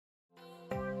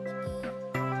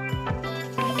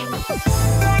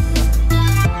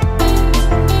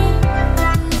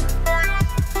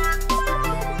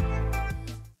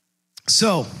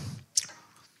So,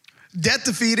 death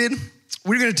defeated.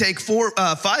 We're going to take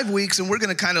 5 weeks, and we're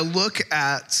going to kind of look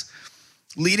at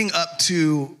leading up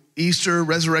to Easter,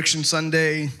 Resurrection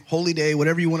Sunday, Holy Day,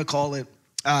 whatever you want to call it.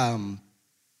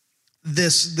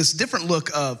 This different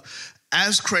look of,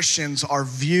 as Christians, our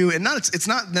view, and it's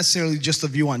not necessarily just a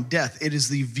view on death. It is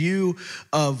the view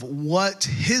of what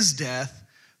his death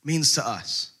means to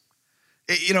us.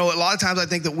 A lot of times I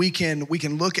think that we can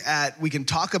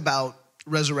talk about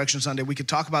Resurrection Sunday, we can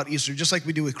talk about Easter, just like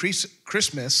we do with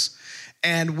Christmas,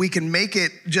 and we can make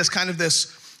it just kind of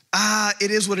this,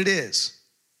 it is what it is.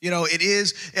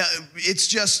 It's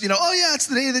just, it's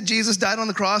the day that Jesus died on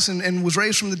the cross and was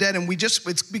raised from the dead, and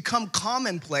it's become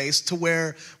commonplace to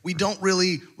where we don't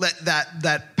really let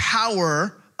that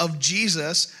power of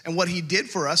Jesus and what he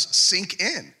did for us sink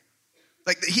in.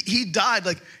 Like he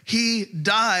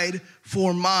died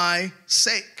for my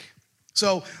sake.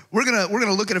 So we're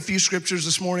gonna look at a few scriptures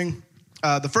this morning.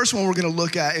 The first one we're gonna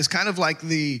look at is kind of like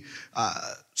the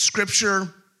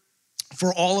scripture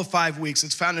for all of 5 weeks.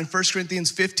 It's found in 1 Corinthians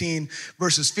 15,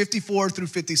 verses 54 through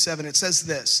 57. It says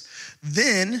this: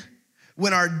 "Then,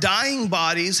 when our dying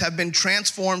bodies have been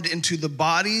transformed into the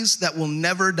bodies that will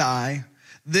never die,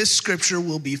 this scripture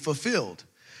will be fulfilled.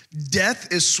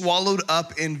 Death is swallowed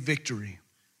up in victory.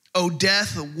 O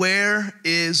death, where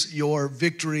is your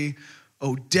victory?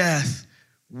 O death,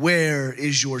 where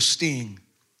is your sting?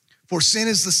 For sin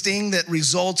is the sting that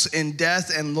results in death,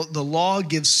 and the law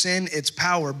gives sin its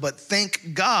power. But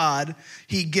thank God,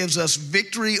 he gives us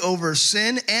victory over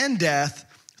sin and death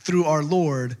through our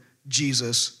Lord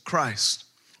Jesus Christ."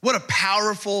 What a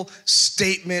powerful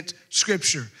statement,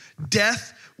 scripture.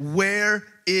 Death, where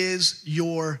is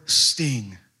your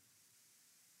sting?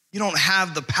 You don't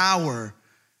have the power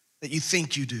that you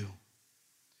think you do.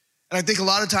 And I think a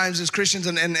lot of times as Christians,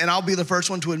 and I'll be the first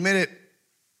one to admit it,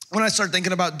 when I start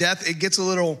thinking about death, it gets a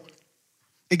little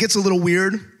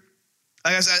weird.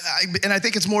 And I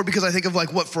think it's more because I think of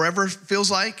like what forever feels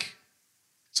like.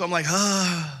 So I'm like,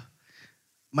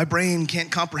 my brain can't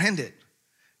comprehend it.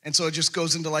 And so it just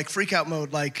goes into like freak out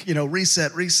mode, like,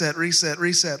 reset.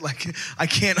 Like I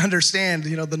can't understand,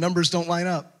 the numbers don't line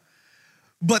up.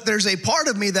 But there's a part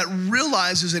of me that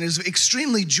realizes and is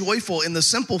extremely joyful in the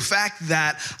simple fact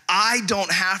that I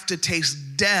don't have to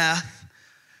taste death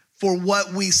for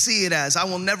what we see it as. I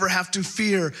will never have to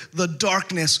fear the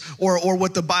darkness or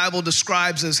what the Bible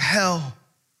describes as hell.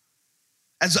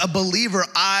 As a believer,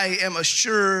 I am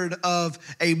assured of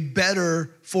a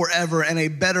better forever and a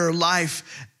better life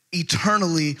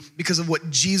eternally because of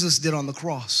what Jesus did on the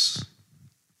cross.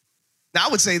 Now, I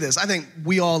would say this: I think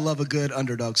we all love a good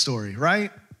underdog story,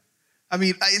 right? I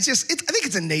mean, I think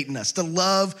it's innate in us to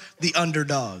love the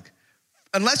underdog.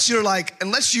 Unless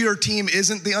your team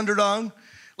isn't the underdog,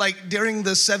 like during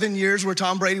the 7 years where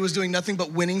Tom Brady was doing nothing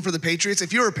but winning for the Patriots,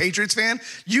 if you're a Patriots fan,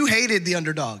 you hated the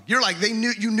underdog. You're like,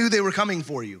 you knew they were coming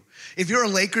for you. If you're a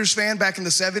Lakers fan back in the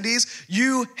 70s,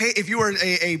 if you were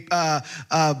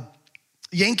a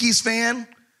Yankees fan,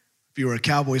 if you were a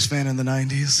Cowboys fan in the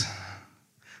 90s,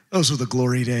 those were the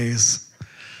glory days.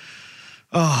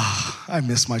 Oh, I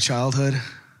miss my childhood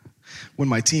when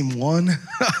my team won.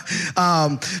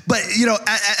 But,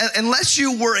 unless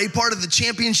you were a part of the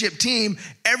championship team,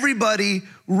 everybody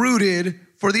rooted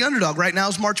for the underdog. Right now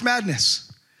is March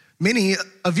Madness. Many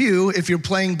of you, if you're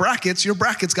playing brackets, your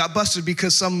brackets got busted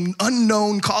because some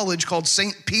unknown college called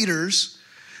St. Peter's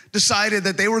decided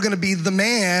that they were going to be the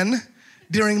man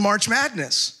during March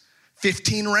Madness.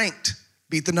 15 ranked,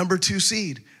 beat the number 2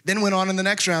 seed. Then went on in the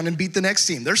next round and beat the next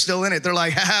team. They're still in it. They're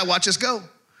like, watch us go.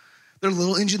 They're a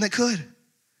little engine that could.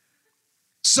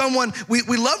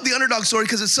 We love the underdog story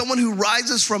because it's someone who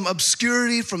rises from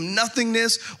obscurity, from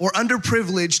nothingness, or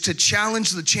underprivileged to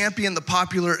challenge the champion, the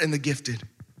popular, and the gifted.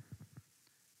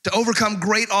 To overcome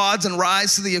great odds and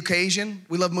rise to the occasion.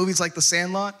 We love movies like The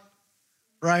Sandlot,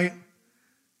 right?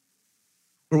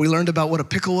 Where we learned about what a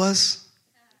pickle was.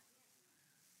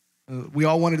 We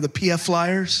all wanted the PF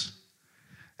Flyers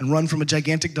and run from a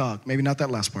gigantic dog. Maybe not that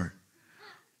last part.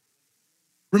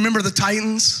 Remember the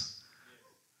Titans?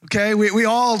 Okay, we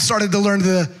all started to learn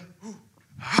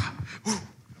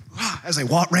as they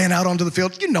ran out onto the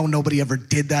field. Nobody ever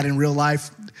did that in real life.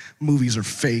 Movies are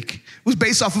fake. It was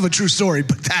based off of a true story,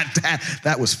 but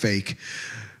that was fake.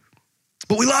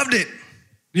 But we loved it.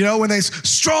 When they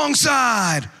strong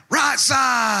side, right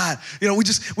side.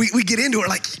 We get into it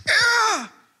like, yeah.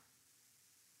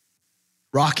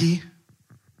 Rocky,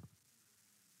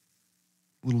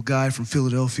 little guy from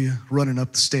Philadelphia running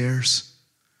up the stairs,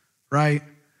 right?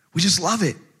 We just love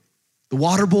it. The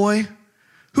water boy,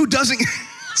 who doesn't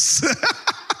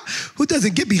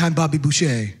get behind Bobby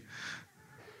Boucher?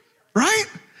 right?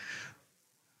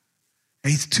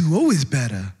 H2O is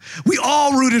better. We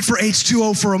all rooted for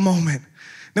H2O for a moment.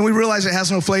 Then we realized it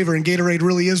has no flavor and Gatorade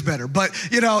really is better. But,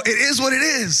 it is what it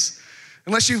is.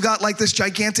 Unless you've got like this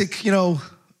gigantic,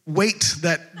 weight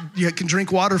that you can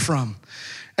drink water from.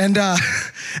 And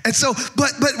so,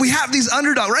 but we have these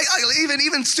underdogs, right?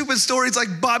 Even stupid stories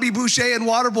like Bobby Boucher and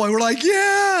Waterboy. We're like,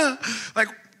 yeah. Like,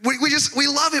 we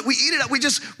love it. We eat it up.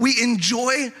 We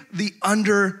enjoy the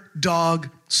underdog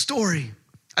story.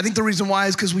 I think the reason why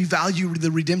is because we value the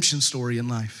redemption story in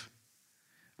life.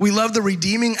 We love the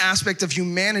redeeming aspect of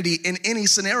humanity in any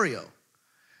scenario.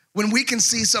 When we can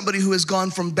see somebody who has gone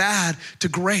from bad to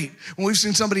great, when we've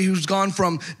seen somebody who's gone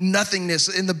from nothingness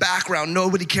in the background,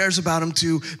 nobody cares about him,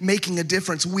 to making a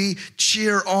difference, we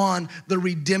cheer on the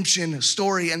redemption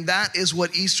story. And that is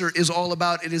what Easter is all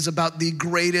about. It is about the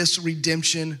greatest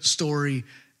redemption story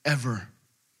ever.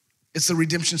 It's the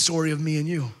redemption story of me and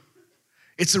you.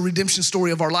 It's the redemption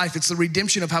story of our life. It's the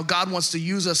redemption of how God wants to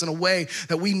use us in a way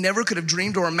that we never could have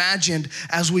dreamed or imagined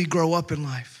as we grow up in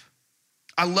life.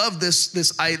 I love this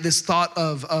thought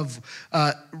of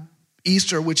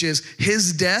Easter, which is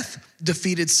his death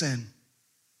defeated sin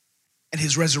and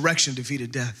his resurrection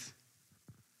defeated death.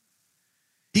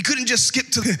 He couldn't just skip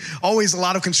to always a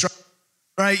lot of construction.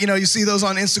 Right, you see those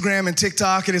on Instagram and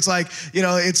TikTok, and it's like,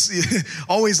 it's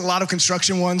always a lot of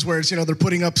construction ones where it's, they're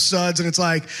putting up studs, and it's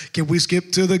like, can we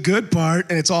skip to the good part?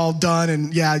 And it's all done,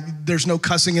 and yeah, there's no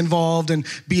cussing involved and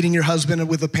beating your husband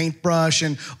with a paintbrush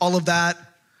and all of that.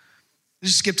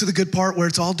 Just skip to the good part where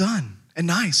it's all done and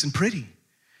nice and pretty.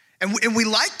 And we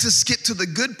like to skip to the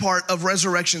good part of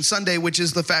Resurrection Sunday, which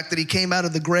is the fact that he came out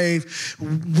of the grave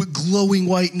with glowing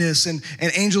whiteness and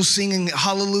angels singing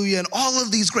hallelujah and all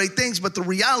of these great things. But the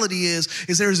reality is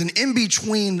there's an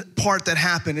in-between part that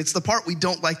happened. It's the part we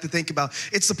don't like to think about.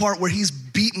 It's the part where he's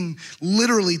beaten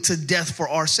literally to death for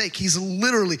our sake. His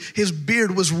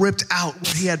beard was ripped out.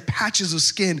 He had patches of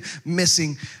skin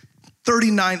missing.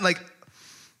 39,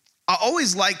 I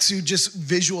always like to just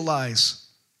visualize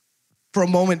for a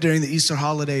moment during the Easter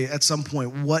holiday at some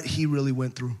point what he really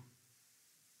went through.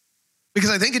 Because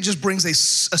I think it just brings a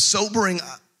sobering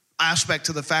aspect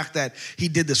to the fact that he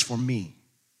did this for me.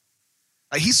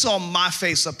 Like, he saw my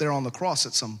face up there on the cross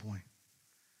at some point.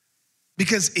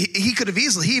 Because he could have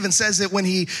easily, he even says that when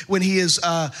he is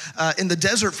in the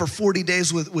desert for 40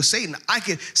 days with Satan,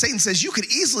 Satan says you could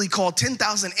easily call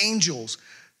 10,000 angels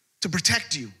to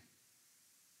protect you.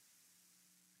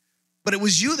 But it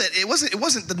was you it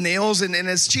wasn't the nails, and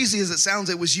as cheesy as it sounds,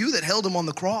 it was you that held him on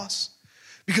the cross.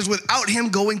 Because without him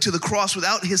going to the cross,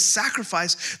 without his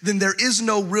sacrifice, then there is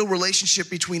no real relationship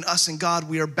between us and God.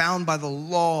 We are bound by the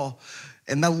law,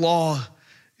 and that law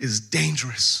is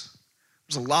dangerous.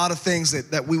 There's a lot of things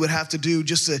that we would have to do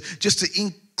just to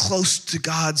ink close to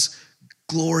God's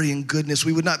glory and goodness.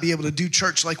 We would not be able to do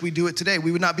church like we do it today.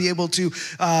 We would not be able to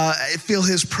feel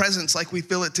his presence like we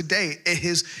feel it today.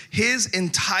 His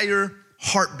entire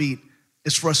heartbeat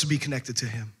is for us to be connected to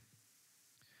him.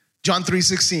 John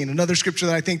 3:16, another scripture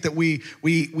that I think that we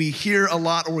hear a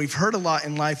lot, or we've heard a lot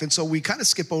in life, and so we kind of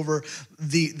skip over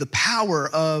the power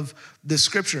of this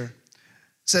scripture.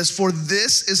 It says, "For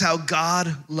this is how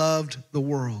God loved the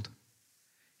world.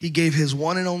 He gave his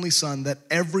one and only Son, that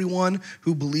everyone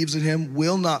who believes in him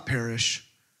will not perish,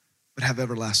 but have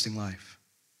everlasting life."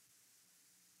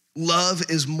 Love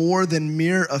is more than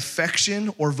mere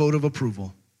affection or vote of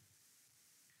approval.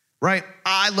 Right?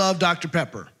 I love Dr.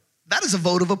 Pepper. That is a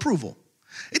vote of approval.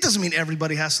 It doesn't mean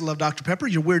everybody has to love Dr. Pepper.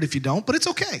 You're weird if you don't, but it's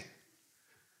okay.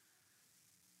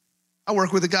 I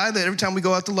work with a guy that every time we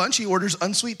go out to lunch, he orders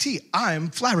unsweet tea. I'm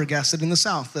flabbergasted in the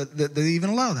South that they even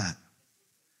allow that.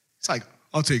 It's like,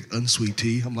 I'll take unsweet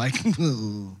tea. I'm like,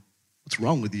 what's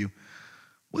wrong with you?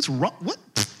 What's wrong? What?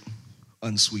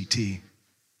 Unsweet tea.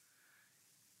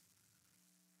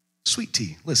 Sweet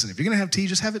tea. Listen, if you're going to have tea,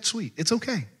 just have it sweet. It's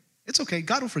okay. It's okay.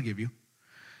 God will forgive you.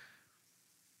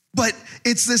 But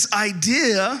it's this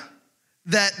idea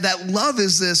that love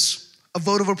is a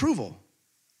vote of approval.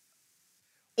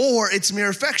 Or it's mere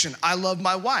affection. I love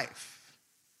my wife.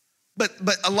 But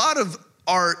a lot of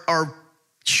our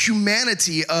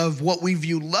humanity of what we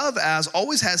view love as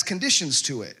always has conditions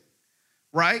to it,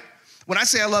 right? When I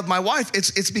say I love my wife,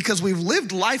 it's because we've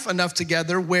lived life enough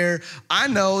together where I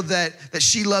know that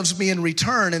she loves me in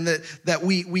return, and that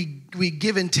we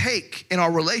give and take in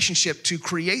our relationship to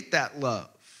create that love.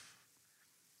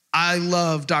 I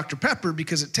love Dr. Pepper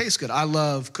because it tastes good. I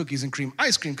love cookies and cream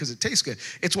ice cream because it tastes good.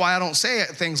 It's why I don't say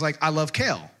things like I love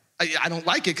kale. I don't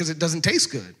like it because it doesn't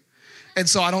taste good. And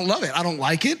so I don't love it. I don't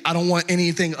like it. I don't want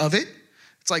anything of it.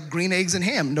 It's like green eggs and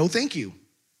ham. No, thank you.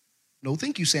 No,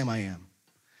 thank you, Sam, I am.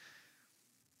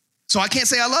 So I can't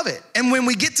say I love it. And when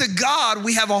we get to God,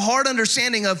 we have a hard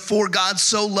understanding of for God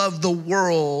so loved the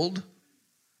world,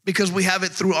 because we have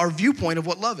it through our viewpoint of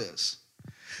what love is.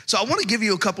 So I want to give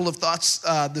you a couple of thoughts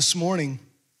this morning.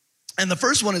 And the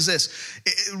first one is this,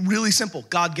 really simple,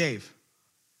 God gave.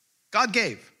 God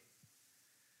gave.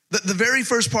 The very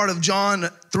first part of John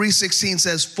 3:16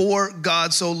 says, for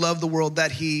God so loved the world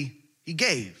that he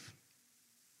gave.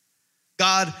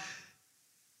 God,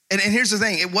 and here's the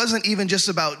thing, it wasn't even just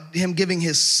about him giving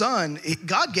his son.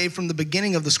 God gave from the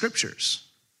beginning of the scriptures.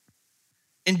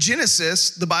 In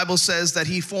Genesis, the Bible says that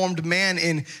he formed man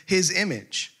in his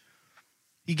image.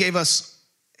 He gave us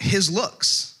his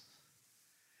looks.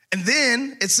 And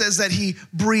then it says that he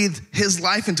breathed his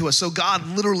life into us. So God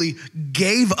literally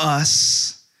gave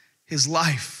us his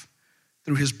life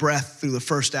through his breath, through the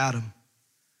first Adam.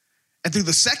 And through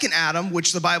the second Adam,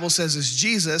 which the Bible says is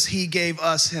Jesus, he gave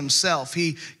us himself.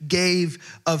 He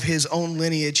gave of his own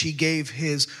lineage. He gave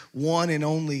his one and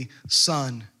only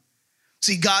son.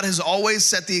 See, God has always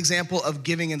set the example of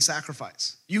giving and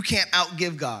sacrifice. You can't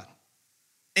outgive God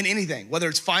in anything, whether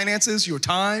it's finances, your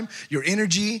time, your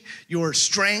energy, your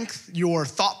strength, your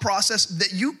thought process,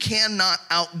 that you cannot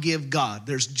outgive God.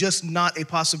 There's just not a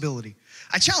possibility.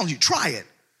 I challenge you, try it.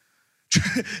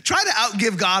 Try to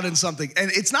outgive God in something,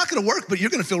 and it's not gonna work, but you're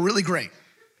gonna feel really great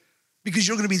because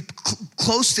you're gonna be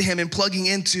close to him and plugging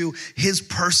into his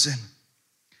person.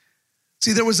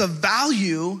 See, there was a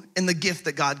value in the gift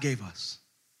that God gave us.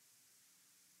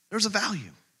 There was a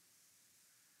value.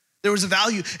 There was a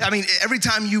value. I mean, every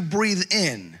time you breathe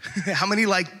in, how many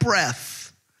like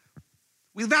breath?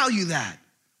 We value that.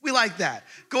 We like that.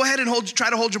 Go ahead and try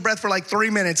to hold your breath for like 3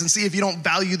 minutes and see if you don't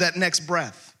value that next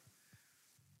breath.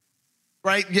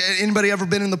 Right? Anybody ever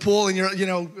been in the pool and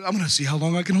I'm gonna see how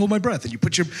long I can hold my breath. And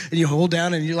you hold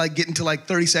down and you're like getting to like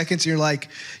 30 seconds and you're like,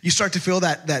 you start to feel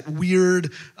that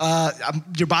weird,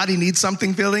 your body needs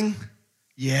something feeling.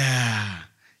 Yeah.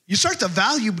 You start to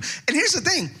value, and here's the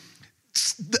thing.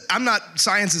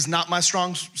 Science is not my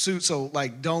strong suit, so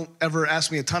like don't ever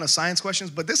ask me a ton of science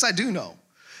questions, but this I do know,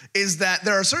 is that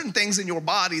there are certain things in your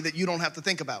body that you don't have to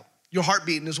think about. Your heart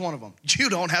beating is one of them. You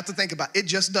don't have to think about it. It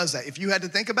just does that. If you had to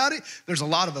think about it, there's a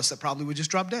lot of us that probably would just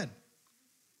drop dead.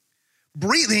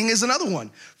 Breathing is another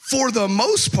one. For the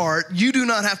most part, you do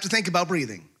not have to think about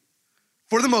breathing.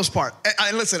 For the most part.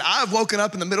 Listen, I've woken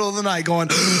up in the middle of the night going,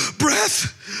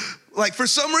 breath. Like for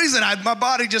some reason, my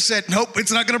body just said, nope,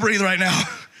 it's not gonna breathe right now.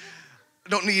 I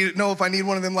don't know if I need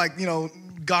one of them like,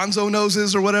 gonzo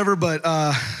noses or whatever, but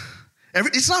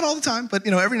it's not all the time, but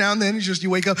every now and then you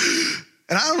wake up.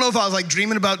 And I don't know if I was like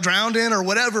dreaming about drowning or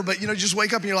whatever, but just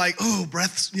wake up and you're like, oh,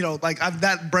 breaths,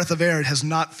 that breath of air has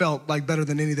not felt like better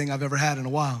than anything I've ever had in a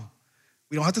while.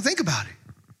 We don't have to think about it.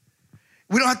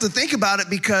 We don't have to think about it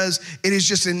because it is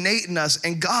just innate in us.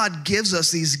 And God gives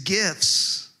us these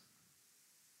gifts.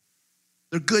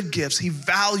 They're good gifts. He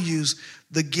values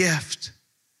the gift.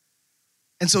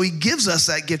 And so he gives us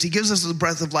that gift. He gives us the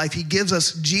breath of life. He gives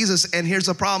us Jesus. And here's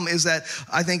the problem is that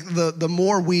I think the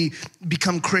more we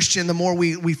become Christian, the more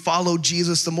we follow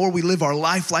Jesus, the more we live our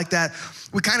life like that,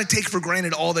 we kind of take for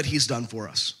granted all that he's done for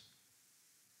us.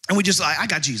 And we just like, I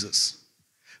got Jesus.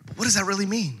 But what does that really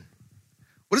mean?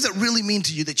 What does that really mean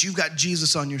to you that you've got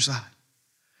Jesus on your side?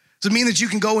 Does it mean that you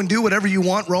can go and do whatever you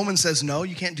want? Romans says, no,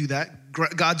 you can't do that.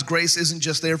 God's grace isn't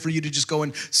just there for you to just go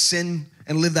and sin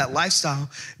and live that lifestyle,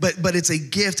 but it's a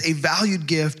gift, a valued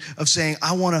gift of saying,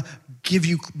 I want to give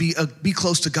you, be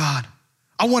close to God.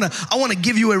 I want to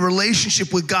give you a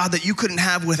relationship with God that you couldn't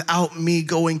have without me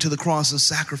going to the cross and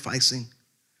sacrificing.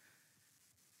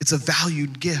 It's a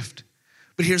valued gift.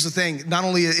 But here's the thing, not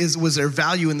only was there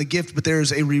value in the gift, but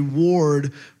there's a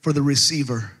reward for the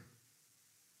receiver.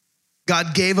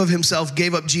 God gave of himself,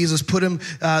 gave up Jesus, put him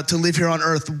to live here on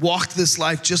earth, walked this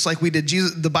life just like we did.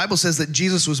 The Bible says that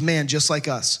Jesus was man just like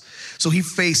us. So he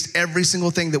faced every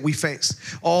single thing that we face.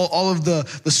 All of the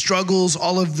struggles,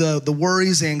 all of the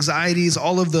worries, the anxieties,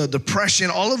 all of the depression,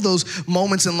 all of those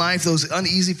moments in life, those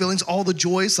uneasy feelings, all the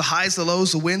joys, the highs, the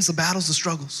lows, the wins, the battles, the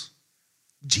struggles.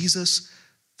 Jesus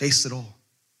faced it all.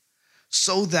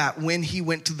 So that when he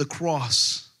went to the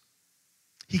cross,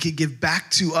 he could give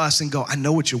back to us and go, I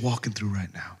know what you're walking through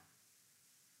right now.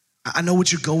 I know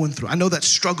what you're going through. I know that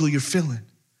struggle you're feeling.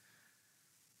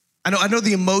 I know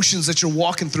the emotions that you're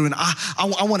walking through, and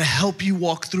I want to help you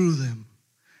walk through them.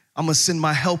 I'm going to send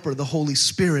my helper, the Holy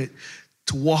Spirit,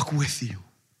 to walk with you.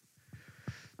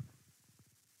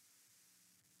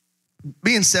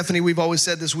 Me and Stephanie, we've always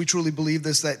said this, we truly believe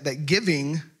this, that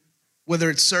giving,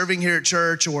 whether it's serving here at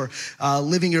church or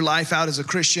living your life out as a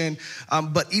Christian,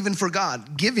 but even for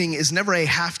God, giving is never a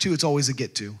have to, it's always a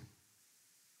get to.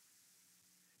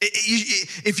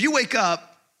 If you wake up,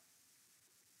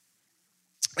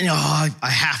 and I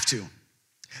have to.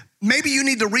 Maybe you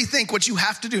need to rethink what you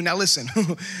have to do. Now listen,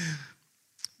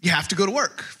 you have to go to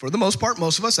work. For the most part,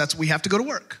 most of us, we have to go to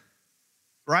work,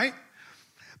 right?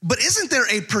 But isn't there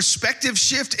a perspective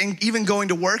shift in even going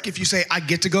to work if you say, I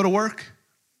get to go to work?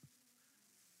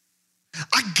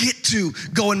 I get to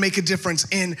go and make a difference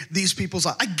in these people's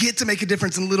lives. I get to make a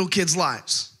difference in little kids'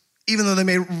 lives, even though they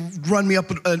may run me up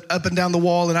and down the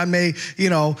wall and I may,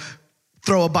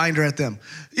 throw a binder at them,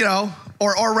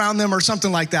 or around them or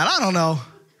something like that. I don't know.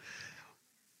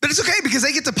 But it's okay because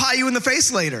they get to pie you in the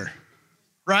face later,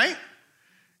 right?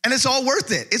 And it's all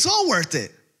worth it. It's all worth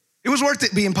it. It was worth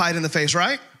it being pied in the face,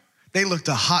 right? They looked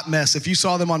a hot mess. If you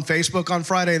saw them on Facebook on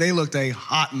Friday, they looked a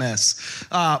hot mess.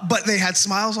 But they had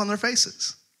smiles on their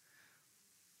faces.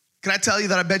 Can I tell you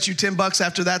that I bet you $10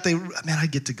 after that, I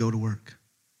get to go to work.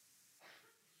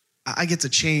 I get to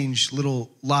change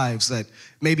little lives that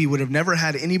maybe would have never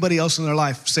had anybody else in their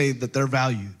life say that they're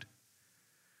valued.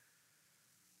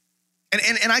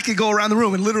 And I could go around the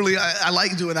room and literally, I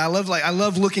like doing that. I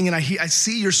love looking and I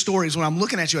see your stories. When I'm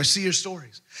looking at you, I see your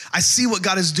stories. I see what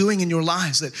God is doing in your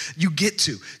lives that you get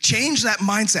to. Change that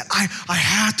mindset. I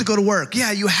have to go to work.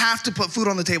 Yeah, you have to put food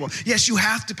on the table. Yes, you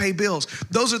have to pay bills.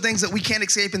 Those are things that we can't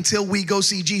escape until we go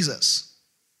see Jesus.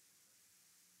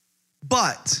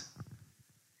 But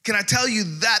can I tell you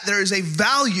that there is a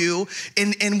value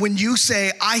in when you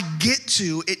say, I get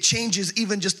to, it changes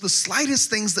even just the slightest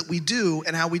things that we do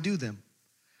and how we do them.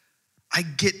 I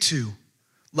get to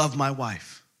love my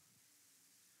wife.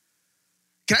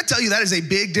 Can I tell you that is a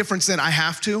big difference than I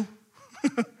have to?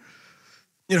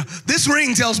 This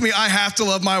ring tells me I have to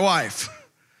love my wife.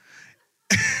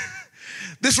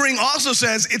 This ring also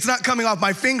says it's not coming off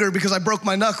my finger because I broke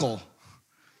my knuckle.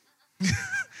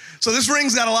 So this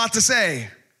ring's got a lot to say.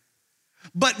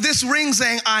 But this ring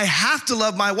saying I have to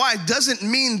love my wife doesn't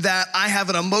mean that I have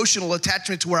an emotional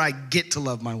attachment to where I get to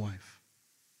love my wife.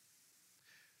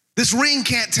 This ring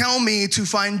can't tell me to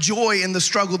find joy in the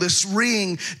struggle. This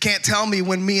ring can't tell me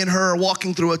when me and her are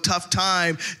walking through a tough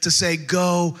time to say,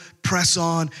 go, press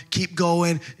on, keep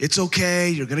going. It's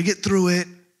okay. You're going to get through it.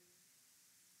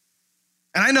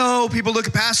 And I know people look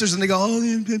at pastors and they go,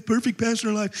 oh, perfect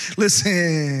pastor life.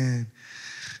 Listen,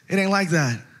 it ain't like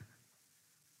that.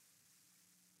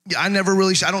 I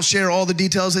don't share all the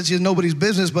details. It's just nobody's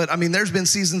business. But there's been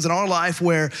seasons in our life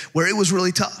where it was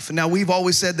really tough. Now, we've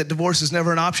always said that divorce is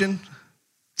never an option.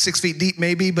 6 feet deep,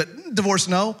 maybe, but divorce,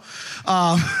 no.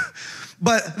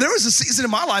 But there was a season in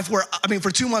my life where,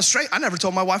 for 2 months straight, I never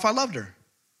told my wife I loved her.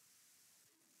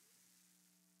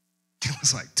 It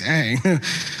was like, dang,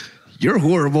 you're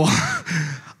horrible.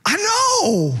 I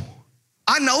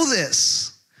know this.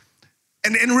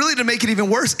 And really, to make it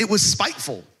even worse, it was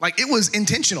spiteful. It was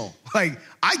intentional. I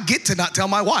get to not tell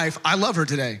my wife I love her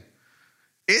today.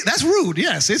 That's rude.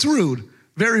 Yes, it's rude.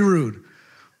 Very rude.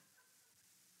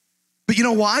 But you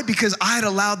know why? Because I had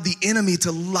allowed the enemy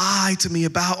to lie to me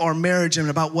about our marriage and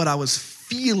about what I was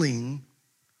feeling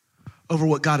over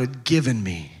what God had given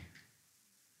me.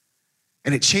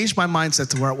 And it changed my mindset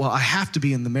to where, I have to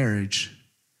be in the marriage.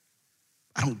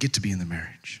 I don't get to be in the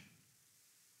marriage.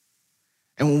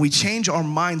 And when we change our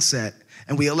mindset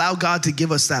and we allow God to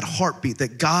give us that heartbeat,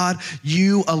 that God,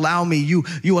 you allow me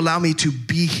to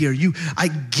be here. I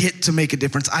get to make a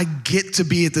difference. I get to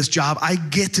be at this job. I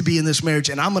get to be in this marriage,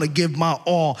 and I'm going to give my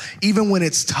all, even when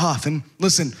it's tough. And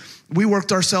listen, we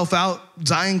worked ourselves out.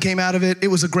 Zion came out of it. It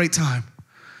was a great time.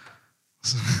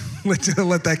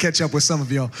 Let that catch up with some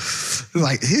of y'all.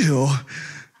 Like, ew.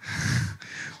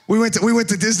 We went to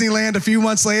Disneyland a few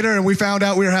months later, and we found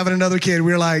out we were having another kid.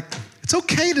 We were like, it's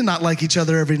okay to not like each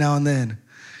other every now and then.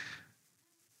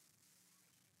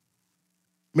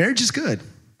 Marriage is good.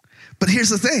 But here's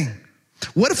the thing.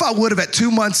 What if I would have at 2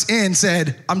 months in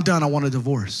said, I'm done, I want a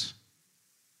divorce?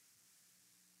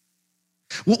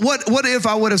 What if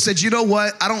I would have said, you know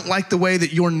what? I don't like the way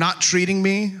that you're not treating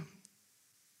me.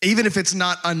 Even if it's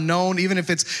not unknown, even if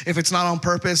it's not on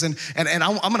purpose, and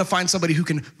I'm going to find somebody who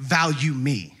can value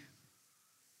me.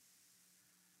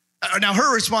 Now,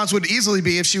 her response would easily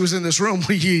be, if she was in this room,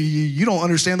 you don't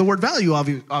understand the word value,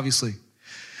 obviously.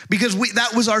 Because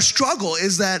that was our struggle,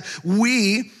 is that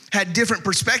we had different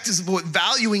perspectives of what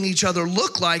valuing each other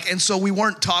looked like, and so we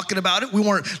weren't talking about it.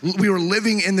 We were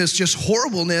living in this just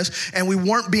horribleness, and we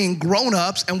weren't being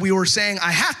grown-ups, and we were saying,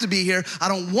 I have to be here. I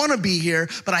don't want to be here,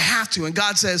 but I have to. And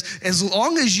God says, as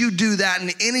long as you do that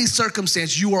in any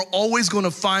circumstance, you are always going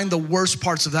to find the worst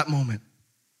parts of that moment.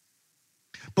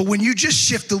 But when you just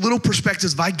shift the little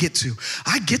perspectives of I get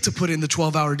to put in the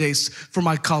 12-hour days for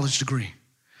my college degree.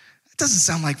 It doesn't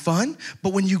sound like fun,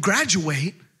 but when you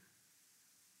graduate,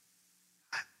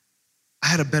 I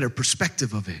had a better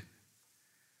perspective of it.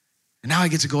 And now I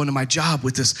get to go into my job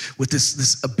with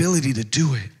this ability to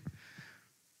do it.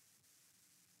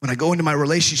 When I go into my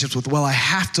relationships with, I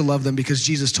have to love them because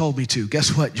Jesus told me to.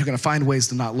 Guess what? You're going to find ways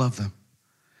to not love them.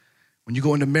 When you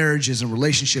go into marriages and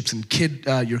relationships and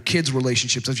your kids'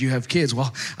 relationships, if you have kids,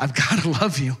 I've got to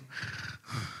love you.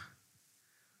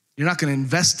 You're not going to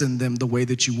invest in them the way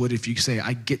that you would if you say,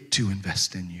 I get to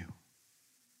invest in you.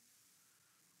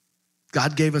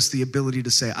 God gave us the ability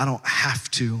to say, I don't have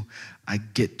to, I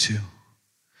get to.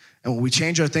 And when we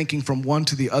change our thinking from one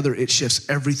to the other, it shifts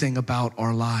everything about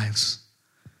our lives.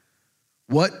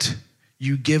 What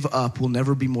you give up will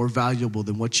never be more valuable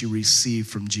than what you receive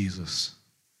from Jesus.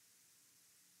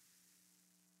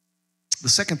 The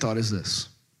second thought is this.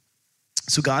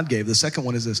 So God gave. The second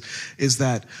one is this, is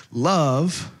that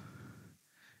love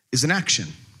is an action.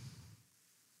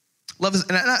 Love is,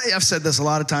 and I've said this a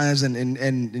lot of times,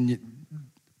 and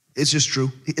it's just true.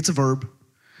 It's a verb,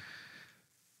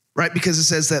 right? Because it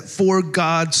says that for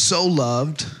God so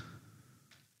loved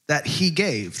that he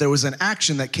gave. There was an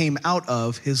action that came out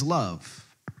of his love.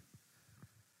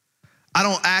 I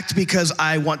don't act because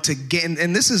I want to get,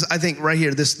 and this is, I think, right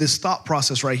here, this thought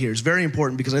process right here is very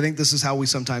important because I think this is how we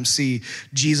sometimes see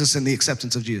Jesus and the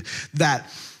acceptance of Jesus. That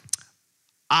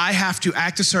I have to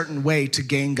act a certain way to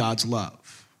gain God's love.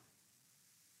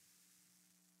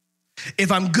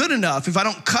 If I'm good enough, if I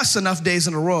don't cuss enough days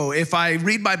in a row, if I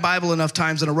read my Bible enough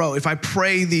times in a row, if I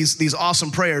pray these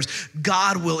awesome prayers,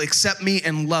 God will accept me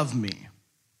and love me.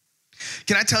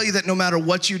 Can I tell you that no matter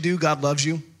what you do, God loves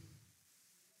you?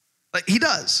 Like, he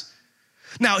does.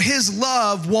 Now, his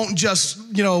love won't just,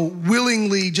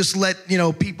 willingly just let,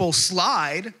 people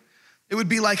slide. It would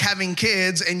be like having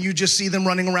kids and you just see them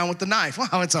running around with the knife.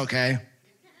 Well, it's okay.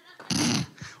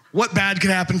 What bad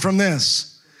could happen from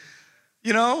this?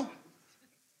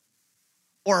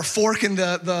 Or a fork in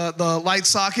the light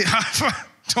socket.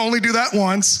 To only do that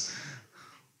once.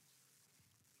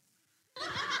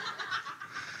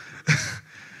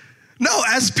 No,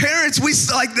 as parents, we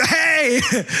like, hey,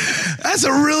 that's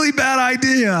a really bad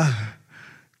idea.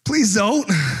 Please don't.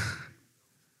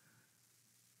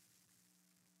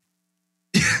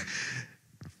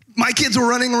 My kids were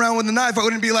running around with a knife. I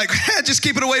wouldn't be like, hey, just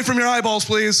keep it away from your eyeballs,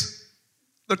 please.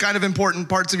 They're kind of important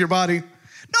parts of your body.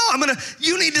 No,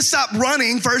 you need to stop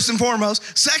running, first and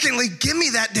foremost. Secondly, give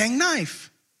me that dang knife.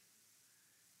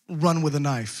 Run with a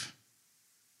knife.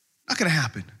 Not gonna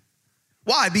happen.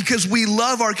 Why? Because we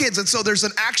love our kids, and so there's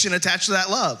an action attached to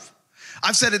that love.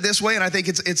 I've said it this way, and I think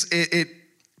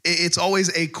it's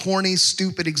always a corny,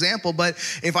 stupid example, but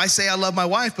if I say I love my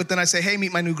wife, but then I say, hey,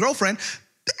 meet my new girlfriend,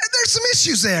 there's some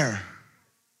issues there.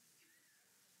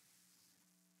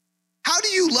 How do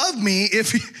you love me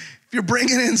if you're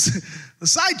bringing in the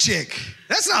side chick?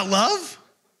 That's not love.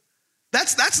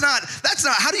 That's not,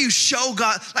 how do you show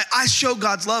God? Like, I show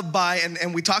God's love by,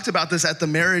 and we talked about this at the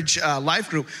marriage life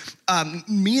group.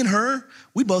 Me and her,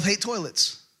 we both hate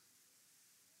toilets.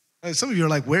 Some of you are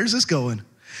like, where's this going?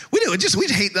 We do. We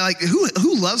hate, like,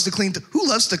 who loves to clean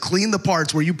the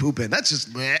parts where you poop in? That's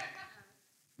just bleh,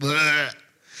 bleh.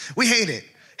 We hate it.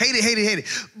 Hate it.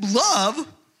 Love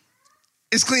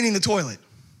is cleaning the toilet.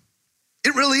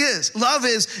 It really is. Love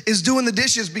is doing the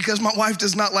dishes because my wife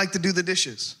does not like to do the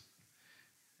dishes.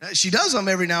 She does them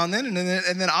every now and then, and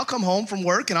then I'll come home from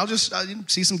work and I'll just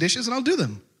see some dishes and I'll do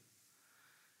them.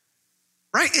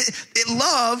 Right?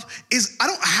 Love is, I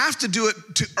don't have to do it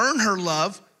to earn her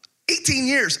love. 18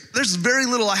 years, there's very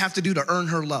little I have to do to earn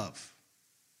her love.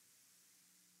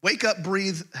 Wake up,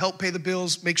 breathe, help pay the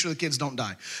bills, make sure the kids don't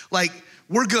die. Like,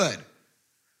 we're good.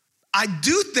 I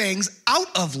do things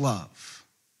out of love.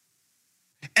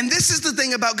 And this is the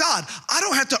thing about God. I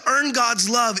don't have to earn God's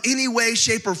love any way,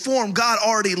 shape, or form. God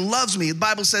already loves me. The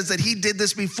Bible says that he did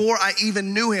this before I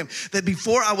even knew him, that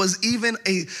before I was even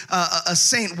a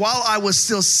saint, while I was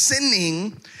still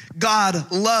sinning,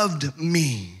 God loved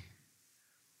me.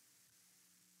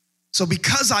 So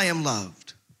because I am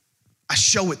loved, I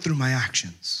show it through my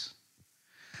actions.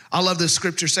 I love this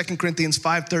scripture, 2 Corinthians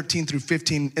 5:13 through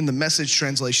 15 in the Message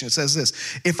translation. It says this: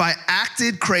 if I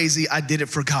acted crazy, I did it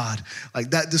for God.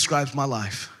 Like, that describes my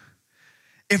life.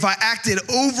 If I acted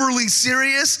overly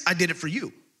serious, I did it for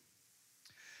you.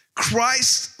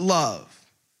 Christ's love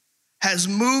has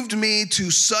moved me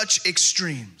to such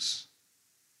extremes.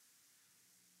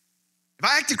 If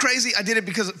I acted crazy, I did it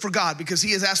for God, because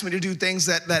he has asked me to do things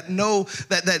that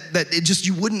it just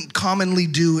you wouldn't commonly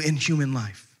do in human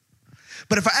life.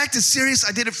 But if I acted serious,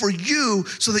 I did it for you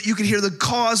so that you could hear the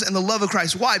cause and the love of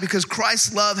Christ. Why? Because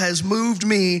Christ's love has moved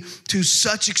me to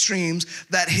such extremes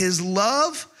that his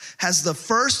love has the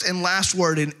first and last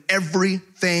word in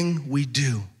everything we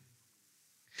do.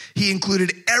 He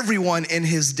included everyone in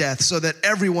his death so that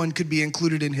everyone could be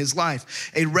included in his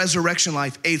life, a resurrection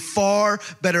life, a far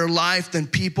better life than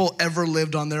people ever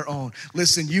lived on their own.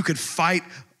 Listen, you could fight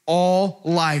all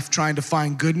life trying to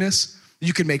find goodness.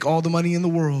 You can make all the money in the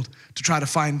world to try to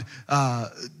find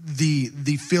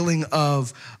the feeling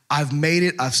of I've made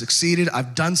it, I've succeeded,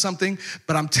 I've done something.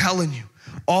 But I'm telling you,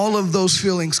 all of those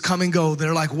feelings come and go.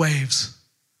 They're like waves.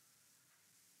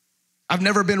 I've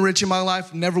never been rich in my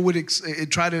life, never would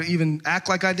try to even act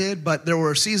like I did, but there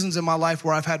were seasons in my life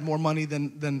where I've had more money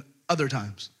than other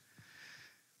times.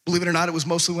 Believe it or not, it was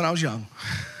mostly when I was young.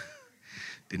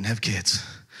 Didn't have kids.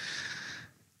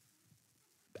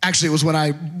 Actually, it was when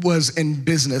I was in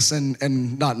business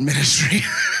and not in ministry.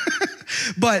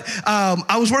 But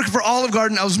I was working for Olive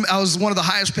Garden. I was one of the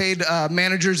highest paid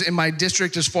managers in my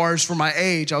district as far as for my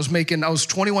age. I was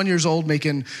 21 years old,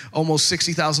 making almost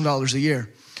 $60,000 a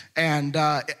year. And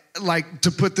like,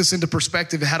 to put this into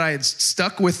perspective, had I had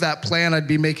stuck with that plan, I'd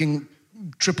be making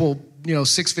triple,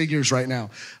 six figures right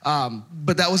now.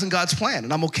 But that wasn't God's plan,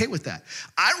 and I'm okay with that.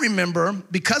 I remember,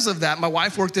 because of that, my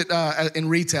wife worked in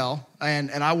retail,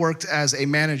 and I worked as a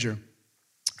manager.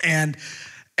 And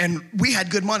we had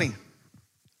good money.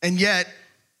 And yet,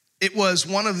 it was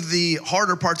one of the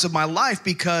harder parts of my life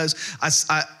because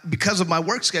because of my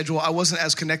work schedule, I wasn't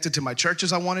as connected to my church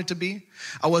as I wanted to be.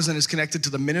 I wasn't as connected to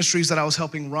the ministries that I was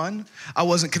helping run. I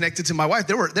wasn't connected to my wife.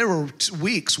 There were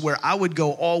weeks where I would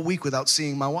go all week without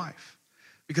seeing my wife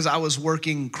because I was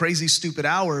working crazy, stupid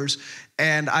hours,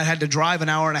 and I had to drive an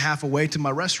hour and a half away to my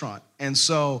restaurant. And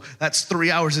so that's 3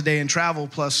 hours a day in travel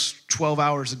plus 12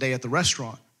 hours a day at the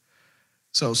restaurant.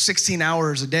 So 16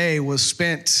 hours a day was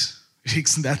spent.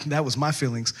 That was my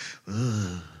feelings.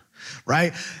 Ugh.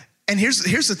 Right? And here's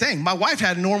the thing. My wife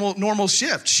had a normal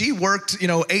shift. She worked,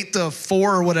 8 to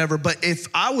 4 or whatever. But if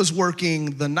I was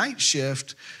working the night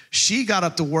shift, she got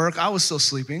up to work. I was still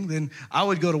sleeping. Then I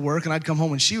would go to work and I'd come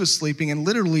home and she was sleeping. And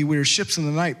literally we were ships in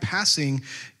the night passing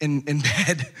in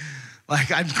bed.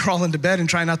 Like, I'd crawl into bed and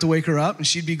try not to wake her up, and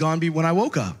she'd be gone when I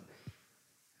woke up.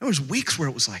 There was weeks where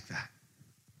it was like that.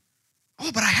 Oh,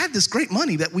 but I had this great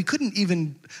money that we couldn't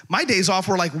even, my days off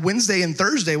were like Wednesday and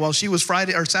Thursday while she was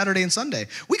Friday or Saturday and Sunday.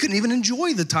 We couldn't even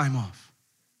enjoy the time off.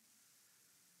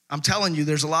 I'm telling you,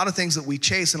 there's a lot of things that we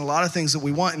chase and a lot of things that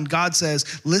we want. And God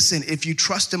says, listen, if you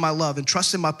trust in my love and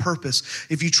trust in my purpose,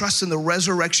 if you trust in the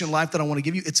resurrection life that I want to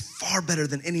give you, it's far better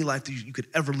than any life that you could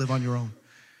ever live on your own.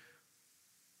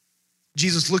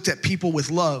 Jesus looked at people with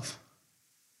love.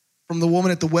 From the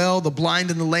woman at the well, the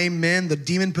blind and the lame men, the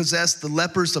demon-possessed, the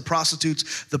lepers, the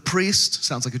prostitutes, the priest,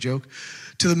 sounds like a joke,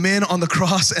 to the men on the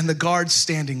cross and the guards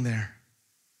standing there.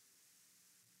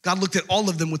 God looked at all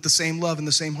of them with the same love and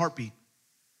the same heartbeat,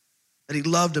 that he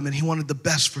loved them and he wanted the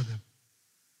best for them.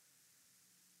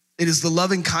 It is the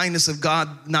loving kindness of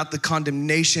God, not the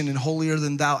condemnation and holier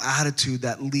than thou attitude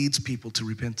that leads people to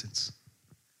repentance.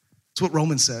 That's what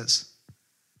Romans says.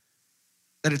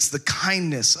 That it's the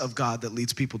kindness of God that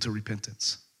leads people to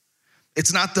repentance.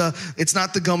 It's not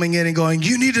the going in and going,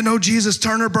 you need to know Jesus,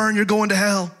 turn or burn, you're going to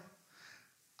hell.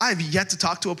 I have yet to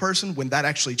talk to a person when that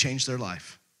actually changed their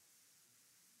life.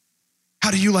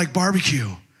 How do you like barbecue?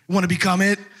 You want to become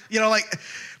it?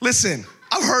 Listen,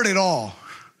 I've heard it all.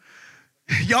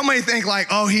 Y'all may think like,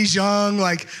 oh, he's young.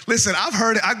 Like, listen, I've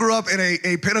heard it. I grew up in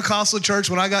a Pentecostal church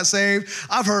when I got saved.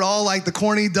 I've heard all like the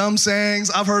corny, dumb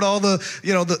sayings. I've heard all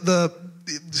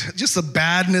just the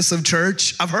badness of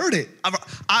church. I've heard it.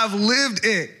 I've lived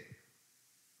it.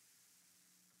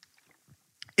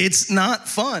 It's not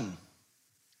fun.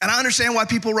 And I understand why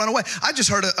people run away. I just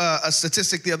heard a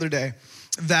statistic the other day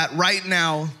that right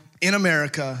now in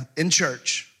America, in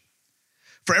church,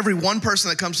 for every one person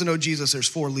that comes to know Jesus, there's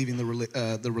 4 leaving the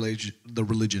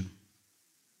religion.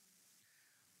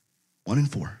 1 in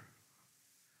 4.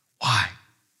 Why?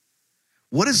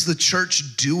 What is the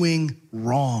church doing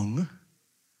wrong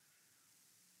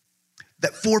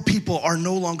that 4 people are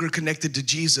no longer connected to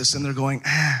Jesus and they're going,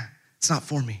 it's not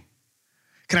for me?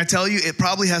 Can I tell you, it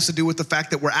probably has to do with the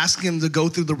fact that we're asking them to go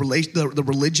through the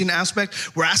religion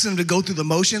aspect. We're asking them to go through the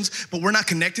motions, but we're not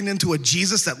connecting them to a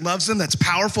Jesus that loves them, that's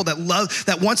powerful,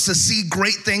 that wants to see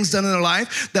great things done in their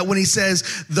life. That when he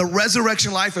says the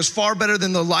resurrection life is far better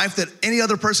than the life that any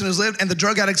other person has lived, and the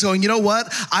drug addict's going, you know what?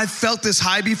 I felt this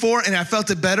high before, and I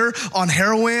felt it better on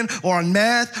heroin or on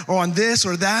meth or on this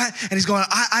or that. And he's going,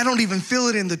 I don't even feel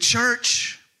it in the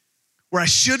church. where I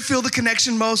should feel the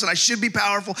connection most, and I should be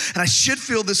powerful, and I should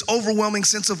feel this overwhelming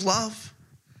sense of love.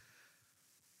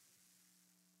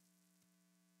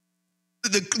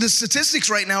 The statistics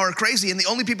right now are crazy, and the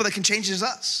only people that can change it is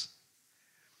us.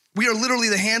 We are literally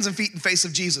the hands and feet and face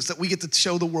of Jesus, that we get to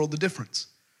show the world the difference.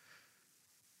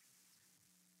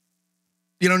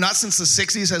 You know, not since the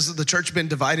 60s has the church been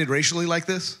divided racially like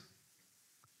this.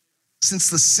 Since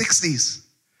the 60s.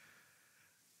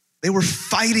 They were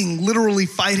fighting, literally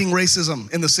fighting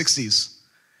racism in the 60s.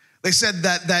 They said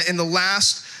that in the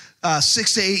last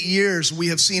 6 to 8 years, we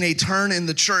have seen a turn in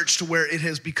the church to where it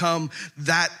has become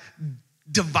that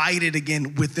divided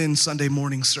again within Sunday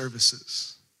morning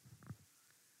services.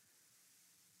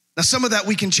 Now, some of that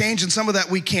we can change and some of that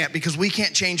we can't, because we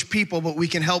can't change people, but we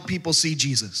can help people see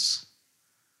Jesus.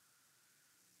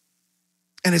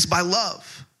 And it's by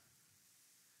love.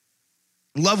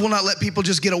 Love will not let people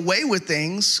just get away with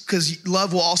things, because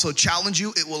love will also challenge you,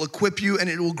 it will equip you, and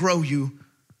it will grow you.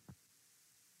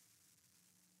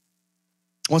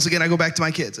 Once again, I go back to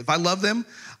my kids. If I love them,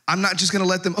 I'm not just gonna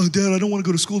let them, oh, Dad, I don't wanna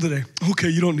go to school today. Okay,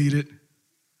 you don't need it.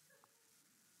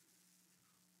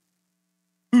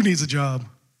 Who needs a job?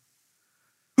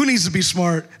 Who needs to be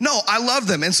smart? No, I love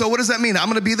them. And so what does that mean? I'm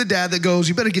gonna be the dad that goes,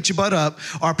 you better get your butt up,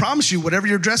 or I promise you, whatever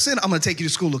you're dressed in, I'm gonna take you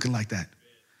to school looking like that.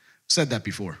 Said that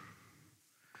before.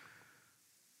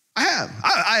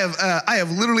 I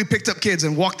have literally picked up kids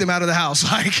and walked them out of the house.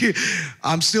 Like,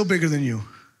 I'm still bigger than you.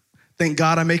 Thank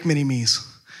God I make mini-me's.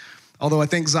 Although I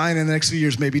think Zion in the next few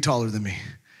years may be taller than me.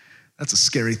 That's a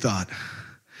scary thought.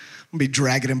 I'm gonna be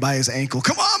dragging him by his ankle.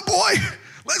 Come on, boy,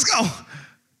 let's go.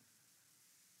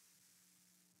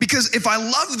 Because if I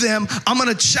love them, I'm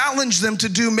gonna challenge them to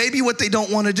do maybe what they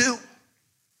don't wanna do.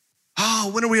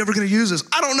 Oh, when are we ever gonna use this?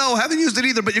 I don't know, haven't used it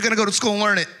either, but you're gonna go to school and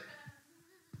learn it.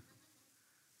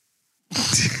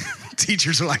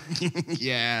 Teachers are like,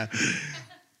 yeah.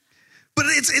 But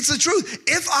it's the truth.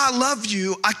 If I love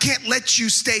you, I can't let you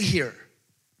stay here.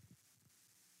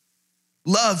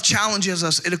 Love challenges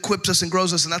us, it equips us and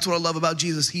grows us, and that's what I love about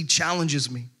Jesus. He challenges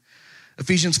me.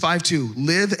 Ephesians 5:2,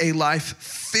 live a life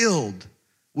filled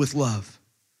with love.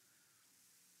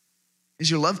 Is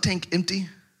your love tank empty?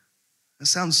 It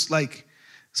sounds like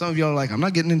some of y'all are like, I'm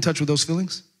not getting in touch with those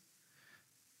feelings.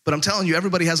 But I'm telling you,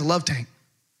 everybody has a love tank.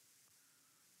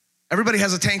 Everybody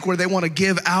has a tank where they want to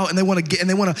give out, and they want to get, and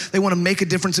they want to make a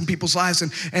difference in people's lives,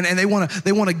 and they want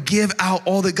to give out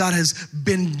all that God has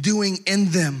been doing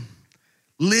in them.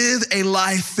 Live a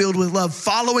life filled with love,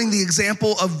 following the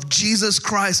example of Jesus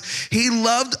Christ. He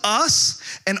loved us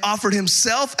and offered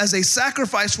himself as a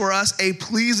sacrifice for us, a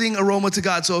pleasing aroma to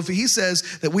God. So if he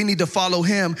says that we need to follow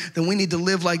him, then we need to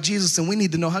live like Jesus, and we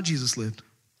need to know how Jesus lived.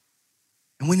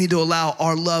 And we need to allow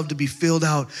our love to be filled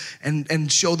out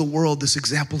and show the world this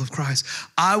example of Christ.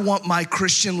 I want my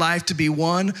Christian life to be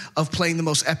one of playing the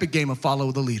most epic game of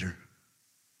follow the leader.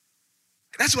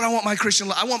 That's what I want my Christian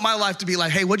life. I want my life to be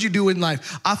like, hey, what'd you do in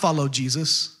life? I followed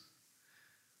Jesus.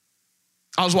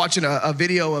 I was watching a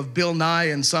video of Bill Nye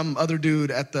and some other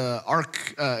dude at the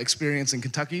Ark experience in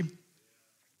Kentucky.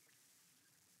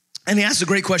 And he asked a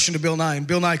great question to Bill Nye, and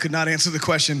Bill Nye could not answer the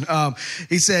question.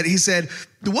 He said,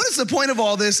 what is the point of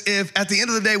all this if at the end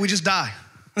of the day we just die?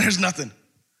 There's nothing.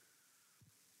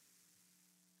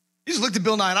 He just looked at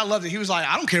Bill Nye, and I loved it. He was like,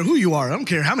 I don't care who you are. I don't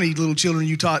care how many little children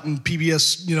you taught in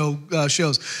PBS,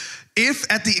 shows.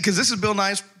 Because this is Bill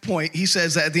Nye's point, he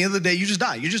says that at the end of the day, you just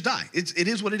die. You just die. It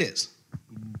is what it is.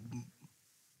 He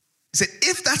said,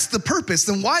 if that's the purpose,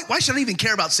 then why should I even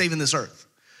care about saving this earth?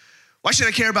 Why should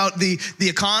I care about the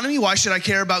economy? Why should I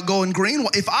care about going green?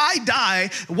 If I die,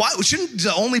 shouldn't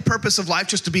the only purpose of life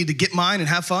just to be to get mine and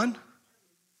have fun?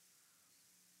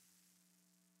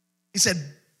 He said,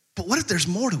 but what if there's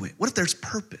more to it? What if there's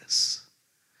purpose?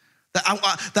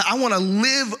 That I want to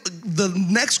live the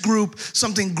next group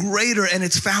something greater, and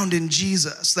it's found in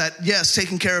Jesus. That yes,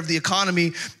 taking care of the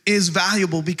economy is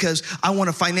valuable because I want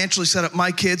to financially set up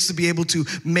my kids to be able to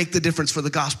make the difference for the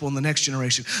gospel in the next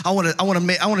generation. I want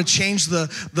to change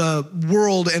the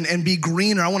world and be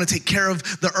greener. I want to take care of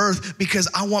the earth because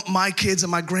I want my kids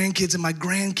and my grandkids and my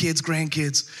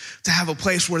grandkids to have a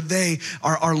place where they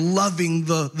are loving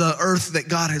the earth that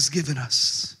God has given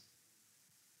us.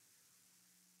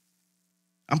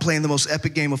 I'm playing the most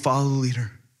epic game of follow the leader.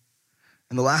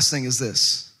 And the last thing is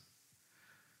this.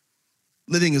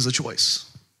 Living is a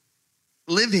choice.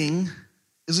 Living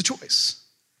is a choice.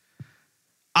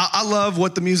 I love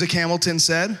what the music Hamilton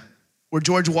said, where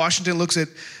George Washington looks at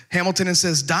Hamilton and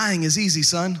says, dying is easy,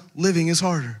 son. Living is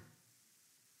harder.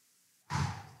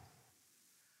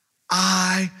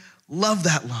 I love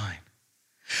that line.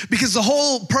 Because the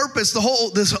whole purpose,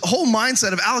 this whole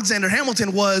mindset of Alexander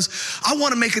Hamilton was, I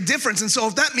want to make a difference. And so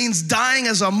if that means dying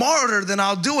as a martyr, then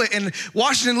I'll do it. And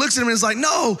Washington looks at him and is like,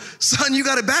 no, son, you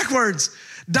got it backwards.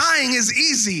 Dying is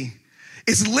easy.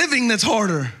 It's living that's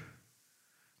harder.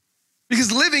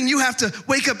 Because living, you have to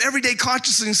wake up every day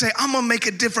consciously and say, I'm going to make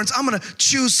a difference. I'm going to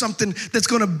choose something that's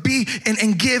going to be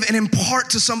and give and impart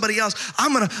to somebody else.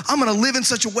 I'm going to live in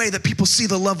such a way that people see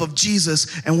the love of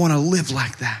Jesus and want to live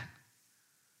like that.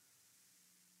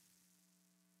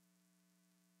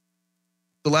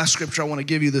 The last scripture I want to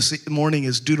give you this morning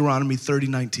is Deuteronomy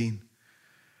 30:19.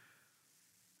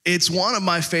 It's one of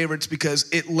my favorites because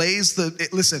it lays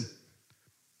it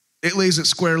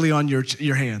squarely on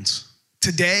your hands.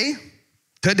 Today,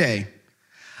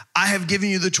 I have given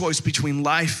you the choice between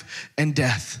life and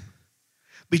death,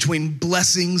 between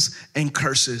blessings and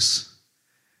curses.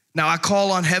 Now I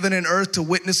call on heaven and earth to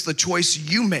witness the choice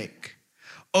you make.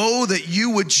 Oh, that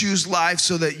you would choose life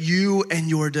so that you and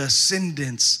your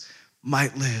descendants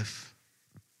might live.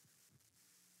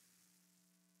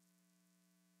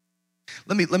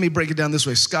 Let me break it down this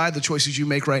way. Sky, the choices you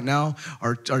make right now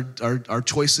are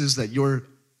choices that your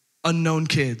unknown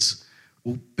kids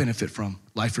will benefit from,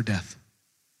 life or death.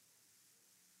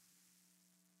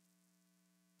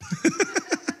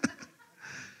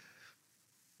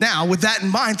 Now, with that in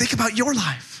mind, think about your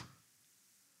life.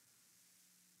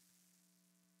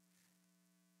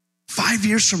 5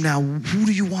 years from now, who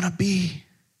do you want to be?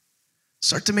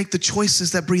 Start to make the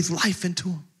choices that breathe life into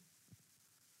them.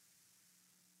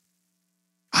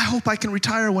 I hope I can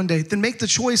retire one day. Then make the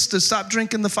choice to stop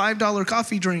drinking the $5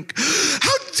 coffee drink.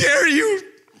 How dare you?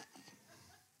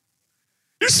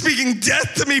 You're speaking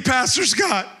death to me, Pastor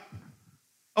Scott.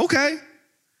 Okay.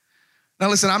 Now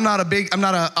listen, I'm not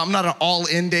an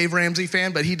all-in Dave Ramsey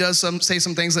fan, but he does say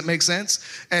some things that make sense.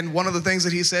 And one of the things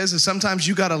that he says is sometimes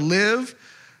you got to live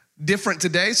different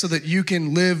today so that you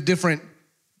can live different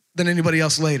than anybody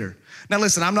else later. Now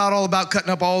listen, I'm not all about cutting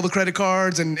up all the credit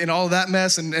cards and all of that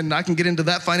mess, and I can get into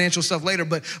that financial stuff later,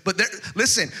 but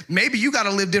listen, maybe you got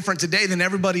to live different today than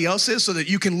everybody else is so that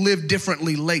you can live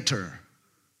differently later.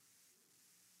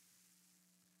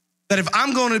 That if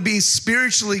I'm going to be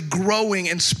spiritually growing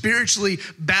and spiritually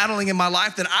battling in my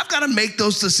life, then I've got to make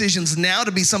those decisions now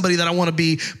to be somebody that I want to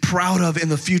be proud of in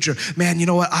the future. Man, you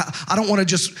know what? I don't want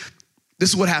to this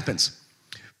is what happens.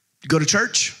 You go to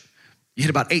church, you hit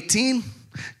about 18,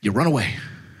 you run away.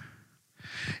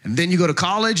 And then you go to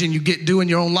college and you get doing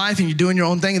your own life and you're doing your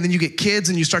own thing, and then you get kids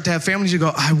and you start to have families. You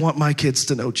go, I want my kids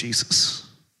to know Jesus.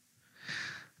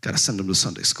 Got to send them to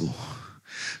Sunday school.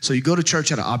 So you go to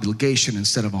church out of obligation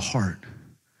instead of a heart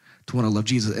to want to love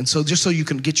Jesus. And so just so you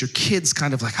can get your kids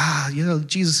kind of like,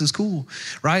 Jesus is cool,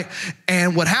 right?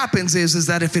 And what happens is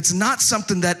that if it's not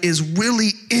something that is really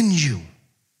in you,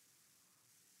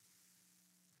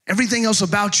 everything else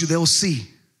about you, they'll see.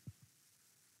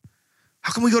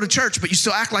 How can we go to church, but you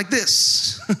still act like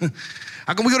this?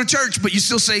 How can we go to church, but you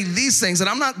still say these things? And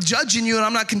I'm not judging you and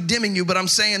I'm not condemning you, but I'm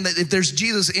saying that if there's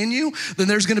Jesus in you, then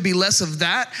there's going to be less of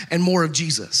that and more of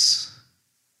Jesus.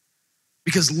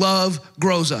 Because love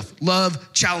grows us.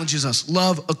 Love challenges us.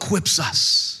 Love equips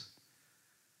us.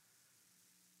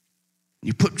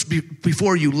 You put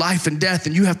before you life and death,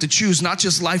 and you have to choose not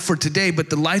just life for today, but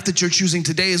the life that you're choosing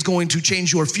today is going to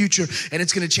change your future, and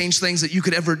it's going to change things that you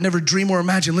could never dream or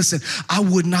imagine. Listen, I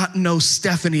would not know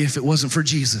Stephanie if it wasn't for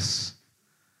Jesus.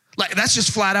 Like, that's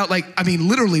just flat out,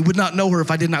 literally would not know her if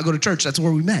I did not go to church. That's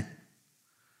where we met.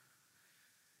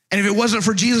 And if it wasn't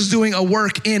for Jesus doing a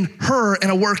work in her and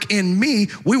a work in me,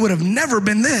 we would have never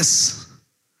been this.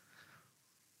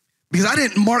 Because I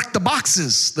didn't mark the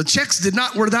boxes. The checks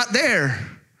were not there.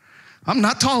 I'm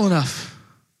not tall enough.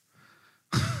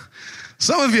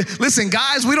 Some of you, listen,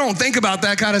 guys, we don't think about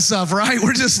that kind of stuff, right?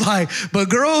 We're just like, but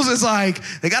girls, it's like,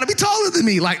 they got to be taller than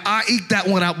me. Like, I eke that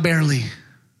one out barely.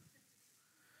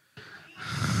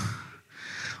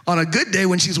 On a good day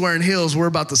when she's wearing heels, we're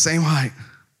about the same height.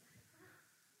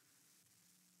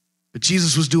 But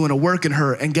Jesus was doing a work in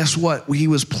her, and guess what? He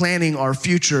was planning our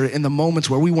future in the moments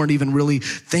where we weren't even really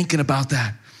thinking about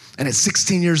that. And at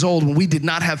 16 years old, when we did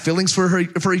not have feelings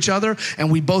for each other,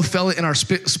 and we both felt it in our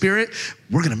spirit,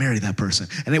 we're gonna marry that person.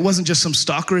 And it wasn't just some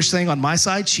stalkerish thing on my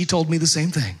side. She told me the same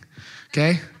thing,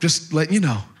 okay? Just letting you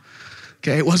know,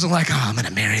 okay? It wasn't like, I'm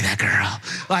gonna marry that girl.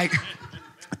 Like,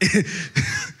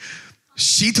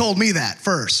 she told me that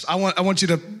first. I want you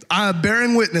to, I'm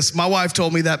bearing witness. My wife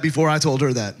told me that before I told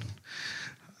her that.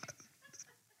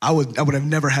 I would have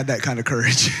never had that kind of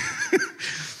courage.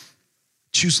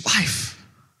 Choose life.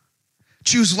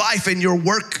 Choose life in your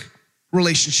work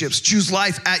relationships. Choose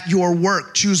life at your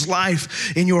work. Choose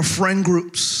life in your friend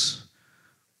groups.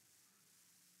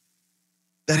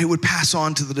 that it would pass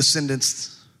on to the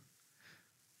descendants.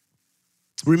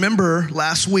 Remember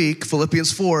last week,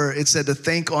 Philippians 4, it said to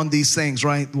think on these things,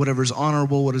 right? Whatever is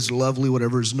honorable, what is lovely,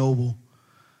 whatever is noble.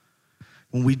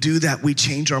 When we do that, we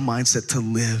change our mindset to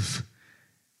live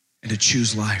and to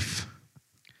choose life.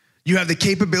 You have the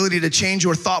capability to change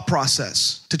your thought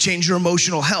process, to change your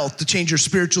emotional health, to change your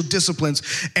spiritual disciplines,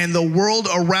 and the world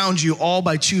around you, all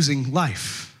by choosing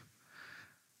life.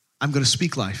 I'm going to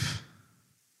speak life.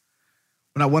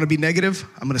 When I want to be negative,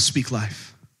 I'm going to speak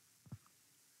life.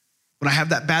 When I have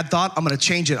that bad thought, I'm going to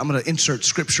change it. I'm going to insert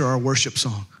scripture or a worship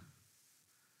song.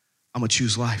 I'm going to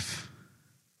choose life.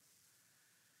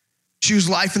 Choose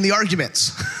life in the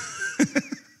arguments.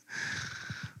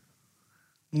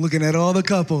 I'm looking at all the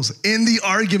couples in the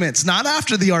arguments, not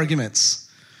after the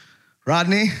arguments.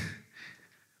 Rodney,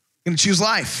 I'm going to choose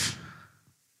life.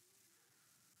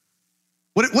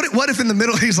 What if in the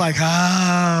middle he's like,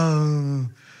 oh.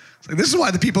 It's like, this is why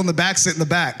the people in the back sit in the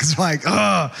back. Because they're like,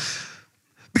 oh.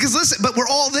 Because listen, but we're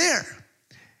all there.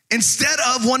 Instead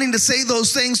of wanting to say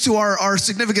those things to our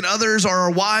significant others or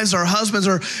our wives, our husbands,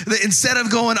 or instead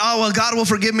of going, oh, well, God will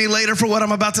forgive me later for what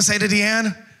I'm about to say to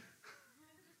Deanne,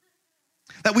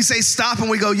 that we say stop and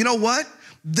we go, you know what?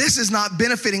 This is not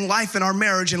benefiting life in our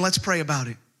marriage, and let's pray about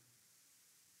it.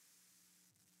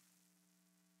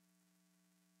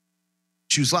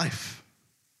 Choose life.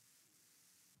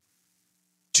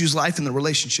 Choose life in the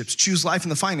relationships. Choose life in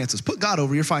the finances. Put God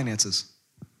over your finances.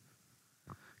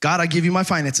 God, I give you my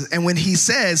finances. And when he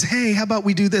says, hey, how about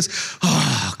we do this?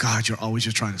 Oh, God, you're always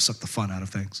just trying to suck the fun out of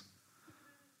things.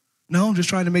 No, I'm just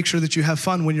trying to make sure that you have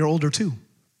fun when you're older too.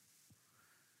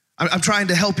 I'm trying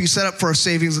to help you set up for a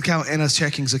savings account and a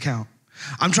checkings account.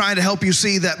 I'm trying to help you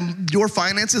see that your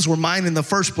finances were mine in the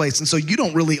first place. And so you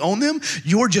don't really own them.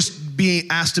 You're just being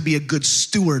asked to be a good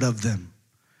steward of them.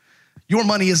 Your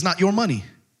money is not your money.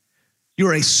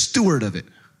 You're a steward of it.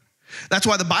 That's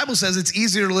why the Bible says it's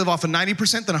easier to live off of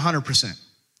 90% than 100%.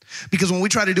 Because when we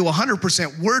try to do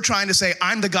 100%, we're trying to say,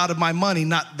 I'm the God of my money,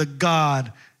 not the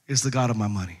God is the God of my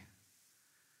money.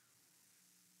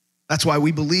 That's why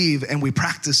we believe and we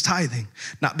practice tithing,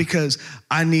 not because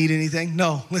I need anything.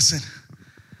 No, listen,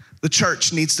 the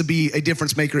church needs to be a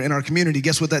difference maker in our community.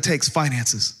 Guess what that takes?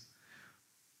 Finances.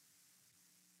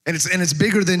 And it's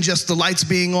bigger than just the lights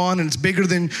being on, and it's bigger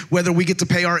than whether we get to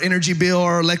pay our energy bill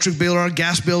or our electric bill or our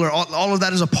gas bill, or all of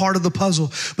that is a part of the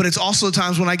puzzle. But it's also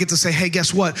times when I get to say, hey,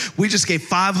 guess what? We just gave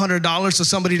 $500 to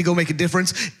somebody to go make a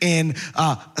difference in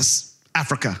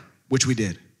Africa, which we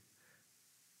did.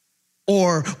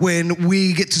 Or when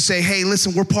we get to say, hey,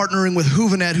 listen, we're partnering with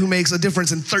Hoovenet, who makes a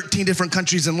difference in 13 different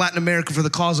countries in Latin America for the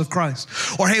cause of Christ.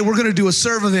 Or, hey, we're going to do a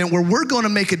serve event where we're going to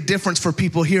make a difference for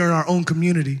people here in our own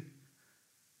community.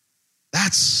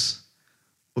 That's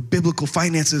what biblical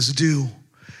finances do.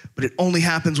 But it only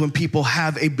happens when people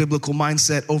have a biblical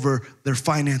mindset over their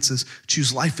finances.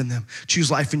 Choose life in them.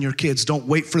 Choose life in your kids. Don't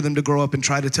wait for them to grow up and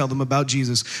try to tell them about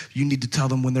Jesus. You need to tell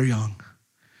them when they're young.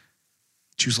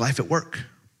 Choose life at work.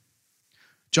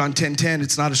 John 10:10,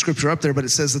 it's not a scripture up there, but it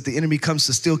says that the enemy comes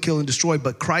to steal, kill, and destroy,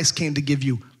 but Christ came to give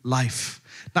you life.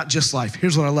 Not just life.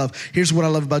 Here's what I love. Here's what I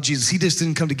love about Jesus. He just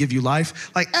didn't come to give you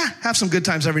life. Like, have some good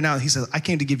times every now and then. He says, I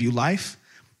came to give you life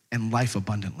and life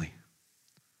abundantly.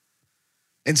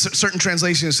 In certain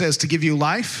translations, it says to give you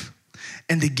life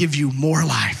and to give you more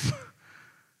life.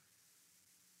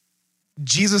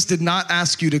 Jesus did not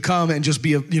ask you to come and just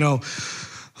be I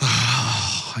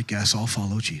guess I'll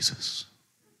follow Jesus.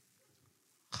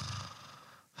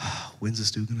 When's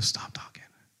this dude gonna stop talking?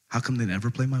 How come they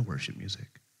never play my worship music?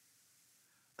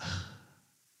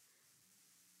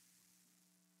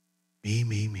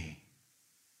 Me.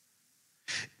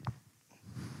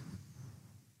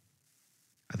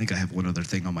 I think I have one other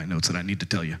thing on my notes that I need to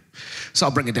tell you. So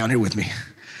I'll bring it down here with me.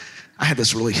 I had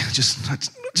this really, I just want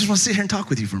to sit here and talk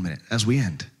with you for a minute as we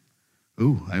end.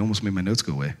 Ooh, I almost made my notes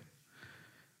go away.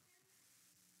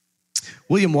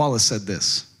 William Wallace said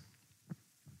this.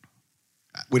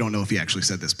 We don't know if he actually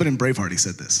said this, but in Braveheart he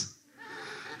said this.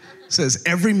 It says,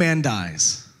 every man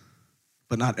dies,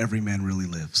 but not every man really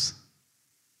lives.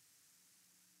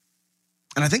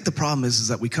 And I think the problem is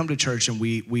that we come to church and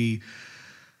we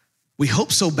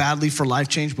hope so badly for life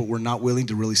change, but we're not willing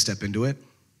to really step into it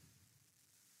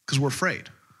because we're afraid.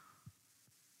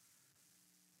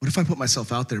 What if I put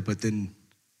myself out there, but then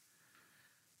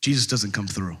Jesus doesn't come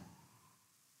through?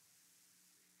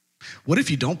 What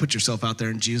if you don't put yourself out there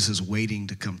and Jesus is waiting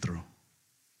to come through?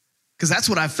 Because that's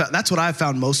what I've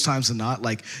found most times than not.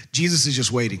 Like, Jesus is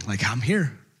just waiting. Like, I'm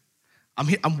here.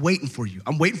 I'm waiting for you.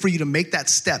 I'm waiting for you to make that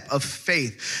step of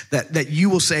faith that you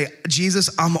will say,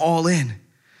 Jesus, I'm all in.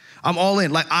 I'm all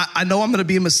in. Like, I know I'm going to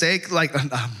be a mistake. Like,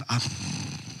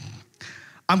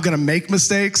 I'm going to make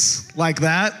mistakes like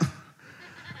that.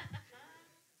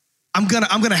 I'm going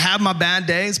to have my bad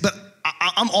days, but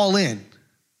I'm all in.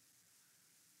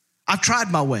 I've tried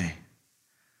my way.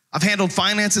 I've handled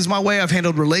finances my way. I've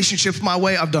handled relationships my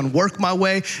way. I've done work my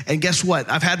way. And guess what?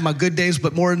 I've had my good days,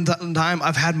 but more than time,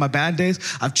 I've had my bad days.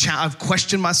 I've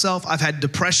questioned myself. I've had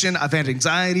depression. I've had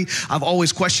anxiety. I've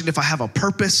always questioned if I have a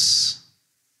purpose.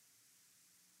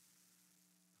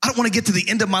 I don't want to get to the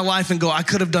end of my life and go, I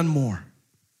could have done more.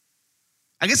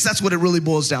 I guess that's what it really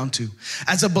boils down to.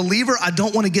 As a believer, I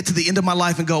don't want to get to the end of my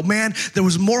life and go, man, there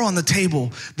was more on the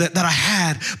table that I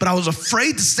had, but I was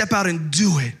afraid to step out and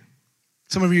do it.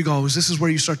 Some of you go, this is where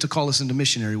you start to call us into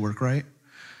missionary work, right?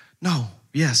 No,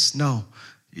 yes, no,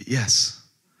 yes.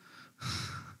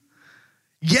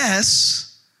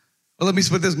 Yes. Well, let me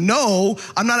put this. No,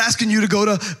 I'm not asking you to go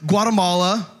to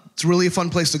Guatemala. It's really a fun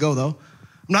place to go, though.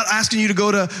 I'm not asking you to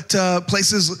go to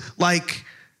places like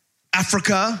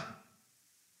Africa.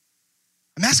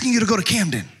 I'm asking you to go to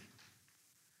Camden.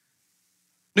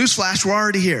 Newsflash, we're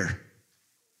already here.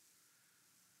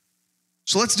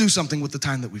 So let's do something with the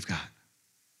time that we've got.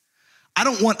 I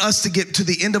don't want us to get to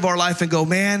the end of our life and go,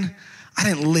 man, I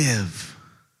didn't live.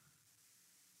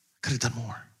 I could have done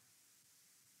more.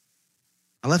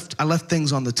 I left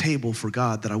things on the table for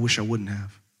God that I wish I wouldn't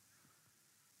have.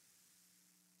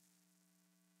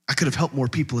 I could have helped more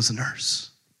people as a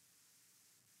nurse.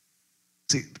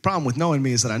 See, the problem with knowing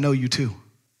me is that I know you too.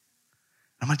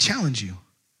 I'm gonna challenge you.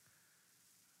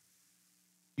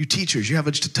 You teachers, you have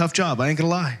a tough job, I ain't gonna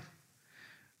lie.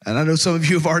 And I know some of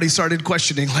you have already started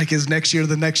questioning, like, is next year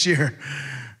the next year?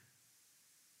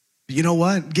 But you know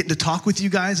what? Getting to talk with you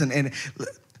guys, and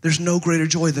there's no greater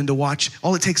joy than to watch.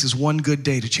 All it takes is one good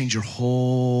day to change your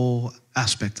whole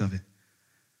aspect of it.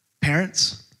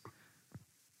 Parents,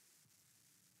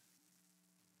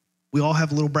 we all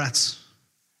have little brats.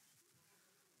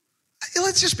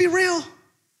 Let's just be real.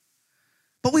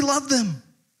 But we love them.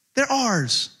 They're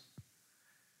ours.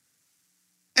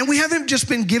 And we haven't just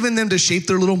been given them to shape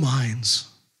their little minds.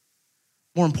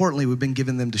 More importantly, we've been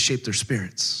given them to shape their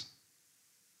spirits,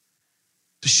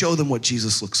 to show them what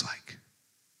Jesus looks like.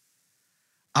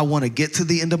 I want to get to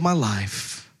the end of my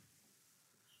life.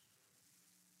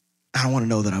 I want to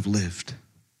know that I've lived.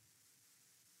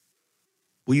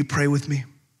 Will you pray with me?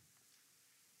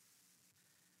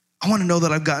 I want to know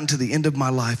that I've gotten to the end of my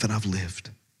life and I've lived.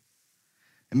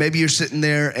 And maybe you're sitting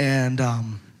there and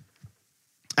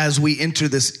as we enter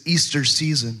this Easter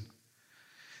season,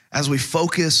 as we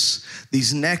focus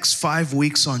these next 5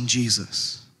 weeks on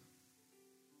Jesus,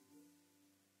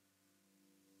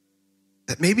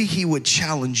 that maybe he would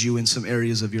challenge you in some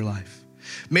areas of your life.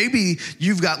 Maybe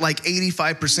you've got like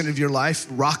 85% of your life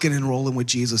rocking and rolling with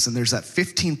Jesus, and there's that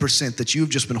 15% that you've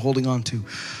just been holding on to.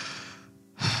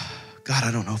 God,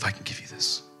 I don't know if I can give you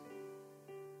this.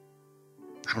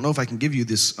 I don't know if I can give you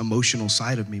this emotional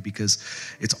side of me because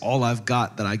it's all I've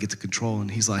got that I get to control.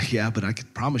 And he's like, yeah, but I can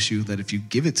promise you that if you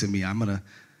give it to me, your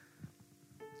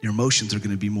emotions are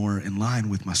gonna be more in line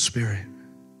with my spirit.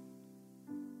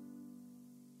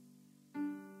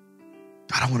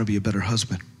 God, I wanna be a better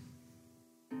husband,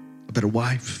 a better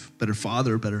wife, better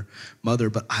father, better mother,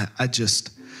 but I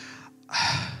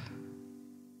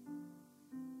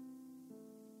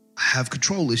have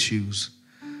control issues.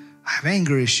 I have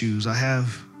anger issues. I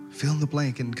have fill in the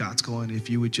blank, and God's going, if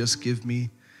you would just give me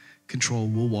control,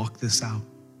 we'll walk this out.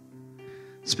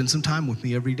 Spend some time with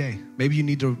me every day. Maybe you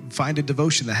need to find a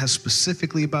devotion that has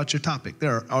specifically about your topic.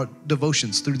 There are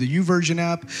devotions through the YouVersion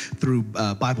app, through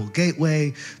Bible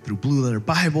Gateway, through Blue Letter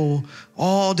Bible,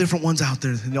 all different ones out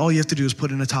there. And all you have to do is put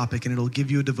in a topic and it'll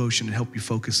give you a devotion and help you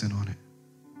focus in on it.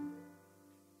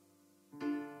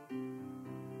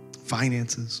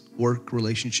 Finances, work,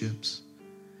 relationships,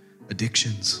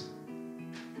 addictions.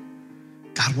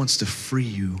 God wants to free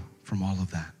you from all of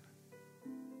that.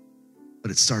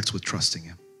 But it starts with trusting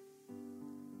him.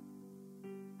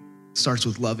 It starts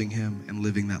with loving him and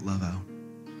living that love out.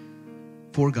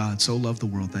 For God so loved the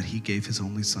world that he gave his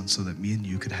only son so that me and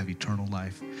you could have eternal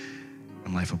life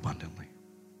and life abundantly.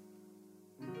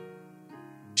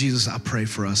 Jesus, I pray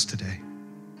for us today.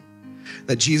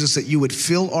 That Jesus, that you would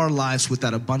fill our lives with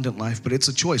that abundant life, but it's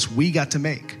a choice we got to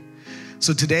make.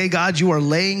 So today, God, you are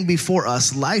laying before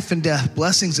us life and death,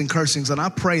 blessings and cursings, and I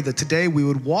pray that today we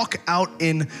would walk out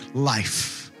in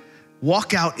life,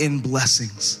 walk out in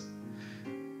blessings.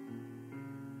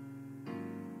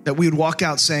 That we would walk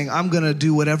out saying, I'm gonna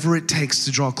do whatever it takes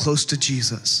to draw close to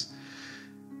Jesus.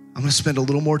 I'm gonna spend a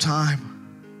little more time.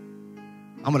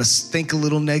 I'm gonna think a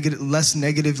little less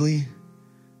negatively.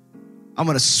 I'm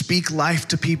going to speak life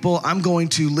to people. I'm going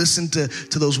to listen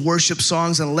to those worship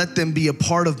songs and let them be a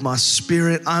part of my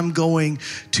spirit. I'm going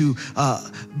to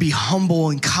be humble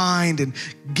and kind and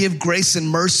give grace and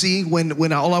mercy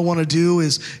when all I want to do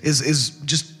is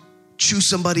just chew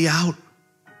somebody out.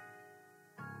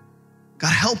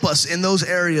 God, help us in those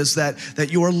areas that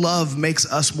your love makes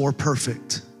us more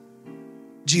perfect.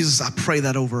 Jesus, I pray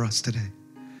that over us today.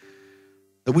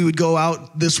 That we would go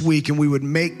out this week and we would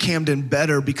make Camden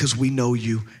better because we know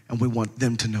you and we want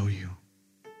them to know you.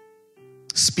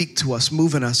 Speak to us,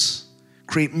 move in us,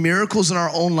 create miracles in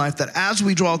our own life that as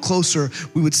we draw closer,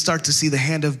 we would start to see the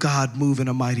hand of God move in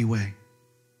a mighty way.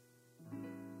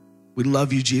 We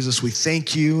love you, Jesus. We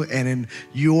thank you. And in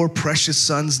your precious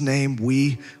son's name,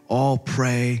 we all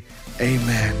pray,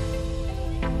 amen.